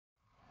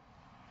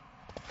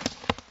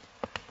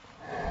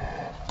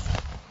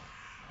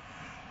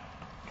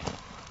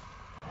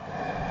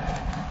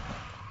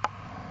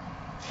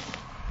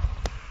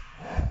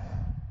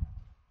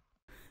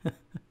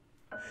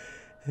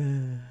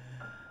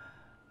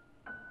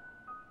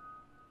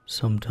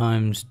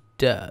Sometimes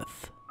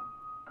death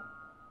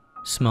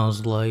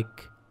smells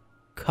like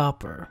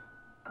copper.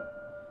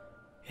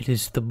 It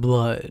is the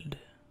blood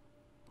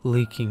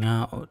leaking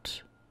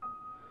out.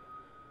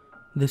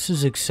 This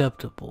is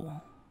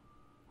acceptable,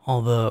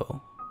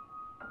 although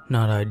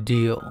not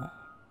ideal.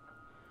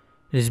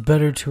 It is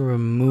better to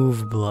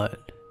remove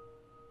blood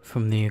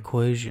from the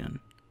equation.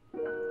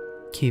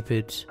 Keep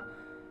it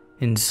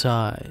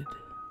inside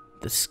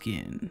the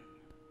skin.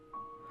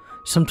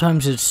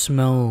 Sometimes it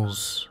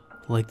smells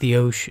like the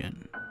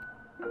ocean.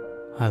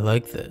 I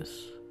like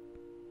this.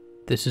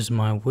 This is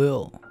my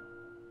will.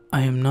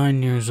 I am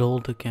 9 years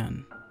old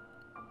again,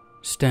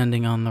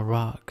 standing on the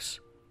rocks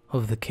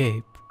of the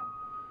Cape,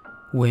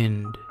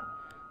 wind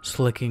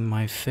slicking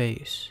my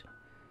face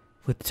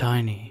with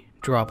tiny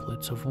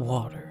droplets of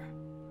water,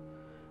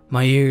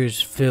 my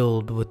ears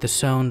filled with the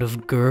sound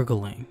of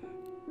gurgling,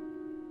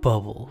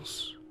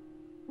 bubbles,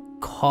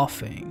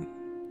 coughing.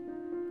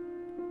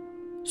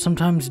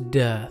 Sometimes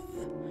death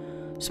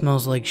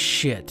smells like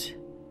shit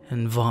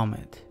and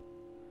vomit.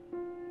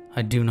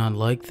 I do not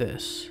like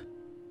this.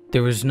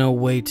 There is no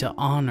way to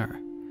honor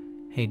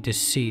a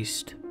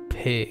deceased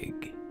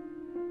pig.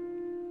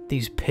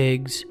 These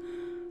pigs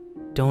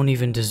don't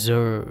even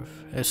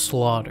deserve a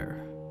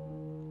slaughter.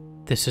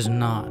 This is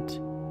not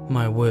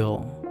my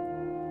will.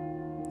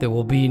 There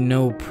will be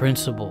no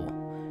principle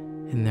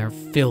in their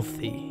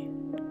filthy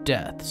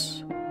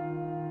deaths.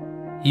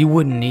 You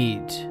wouldn't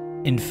eat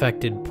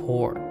infected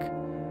pork.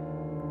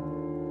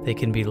 They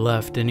can be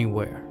left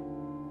anywhere,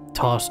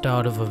 tossed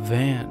out of a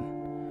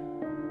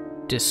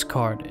van,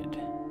 discarded.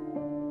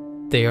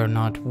 They are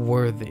not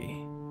worthy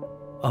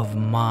of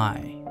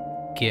my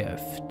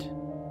gift.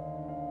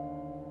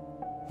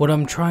 What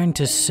I'm trying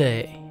to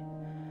say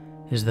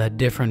is that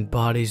different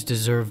bodies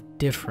deserve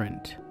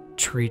different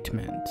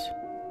treatment.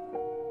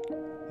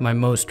 My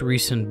most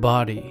recent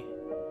body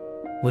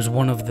was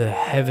one of the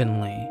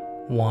heavenly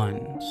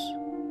ones.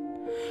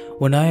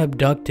 When I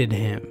abducted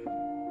him,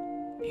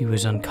 he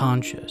was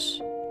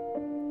unconscious,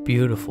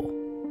 beautiful.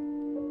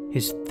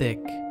 His thick,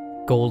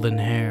 golden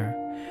hair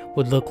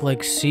would look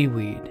like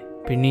seaweed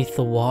beneath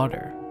the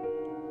water.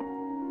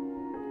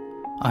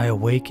 I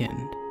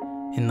awakened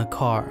in the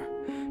car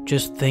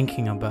just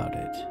thinking about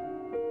it.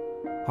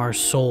 Our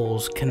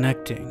souls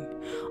connecting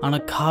on a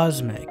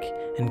cosmic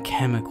and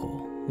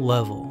chemical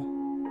level.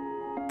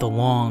 The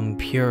long,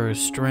 pure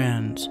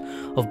strands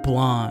of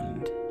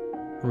blonde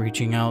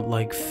reaching out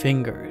like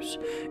fingers,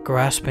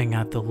 grasping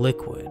at the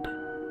liquid,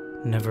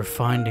 never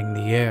finding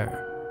the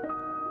air.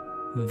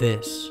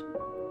 This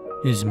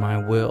is my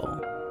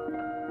will.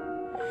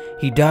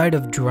 He died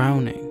of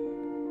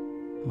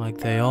drowning, like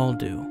they all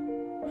do.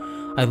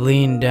 I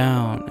leaned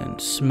down and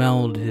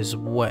smelled his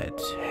wet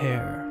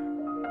hair.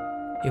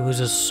 It was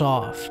a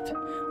soft,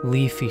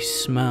 leafy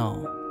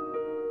smell.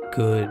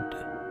 Good.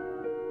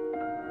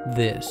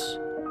 This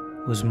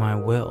was my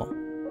will.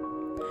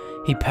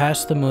 He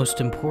passed the most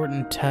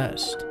important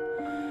test.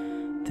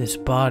 This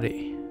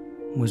body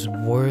was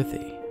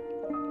worthy.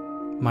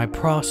 My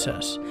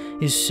process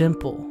is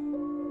simple.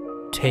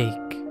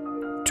 Take,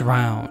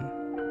 drown,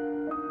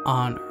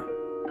 honor.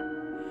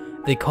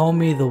 They call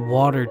me the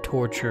water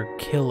torture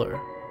killer,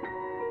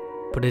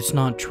 but it's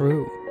not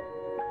true.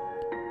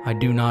 I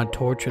do not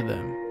torture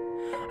them.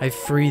 I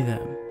free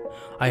them.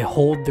 I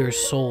hold their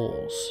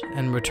souls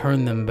and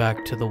return them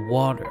back to the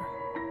water.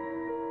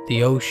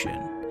 The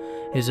ocean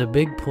is a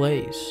big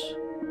place,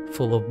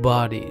 full of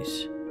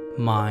bodies,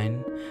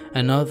 mine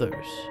and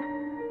others,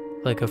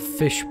 like a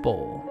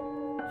fishbowl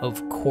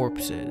of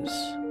corpses.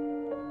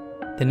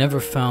 They never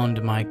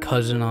found my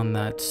cousin on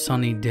that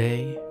sunny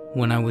day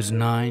when I was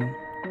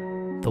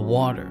 9. The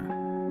water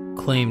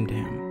claimed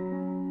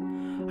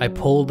him. I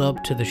pulled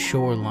up to the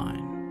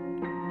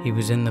shoreline. He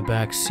was in the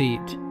back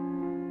seat.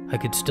 I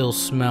could still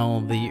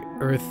smell the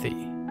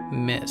earthy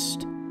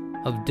mist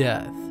of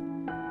death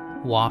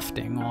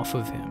wafting off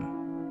of him.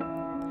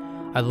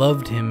 I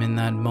loved him in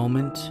that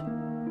moment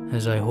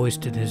as I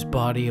hoisted his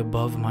body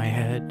above my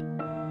head.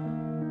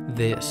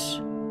 This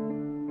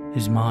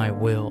is my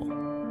will.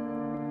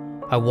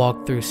 I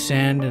walked through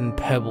sand and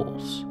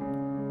pebbles.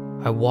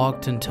 I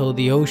walked until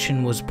the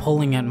ocean was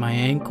pulling at my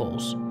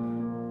ankles,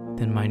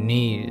 then my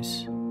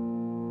knees,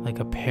 like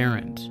a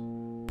parent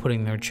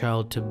putting their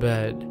child to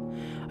bed.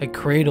 I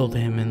cradled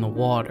him in the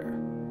water,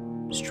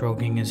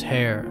 stroking his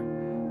hair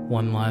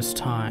one last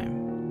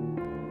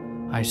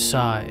time. I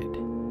sighed.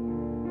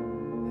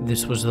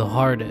 This was the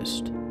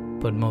hardest,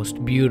 but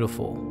most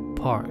beautiful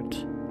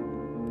part.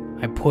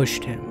 I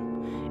pushed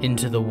him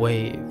into the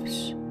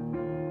waves,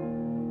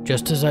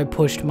 just as I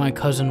pushed my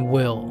cousin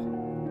Will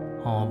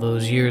all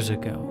those years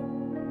ago.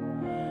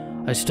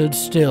 I stood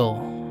still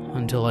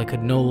until I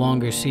could no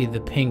longer see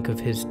the pink of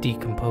his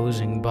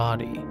decomposing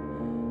body.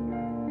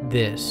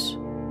 This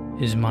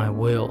is my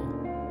will.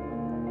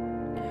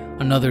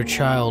 Another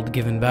child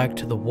given back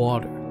to the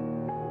water.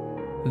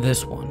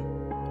 This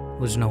one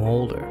was no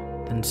older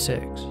than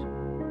 6.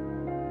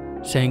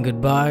 Saying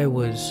goodbye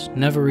was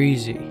never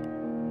easy.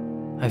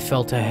 I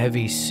felt a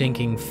heavy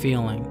sinking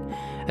feeling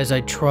as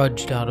I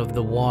trudged out of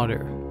the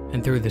water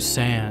and through the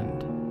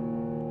sand.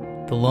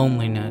 The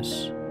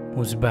loneliness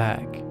was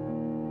back,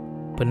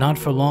 but not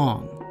for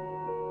long.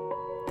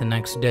 The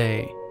next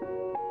day,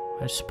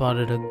 I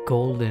spotted a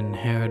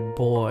golden-haired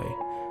boy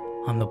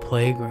on the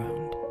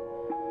playground.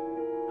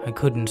 I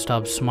couldn't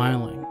stop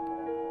smiling.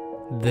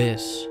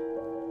 This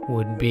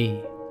would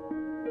be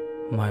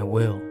my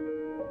will.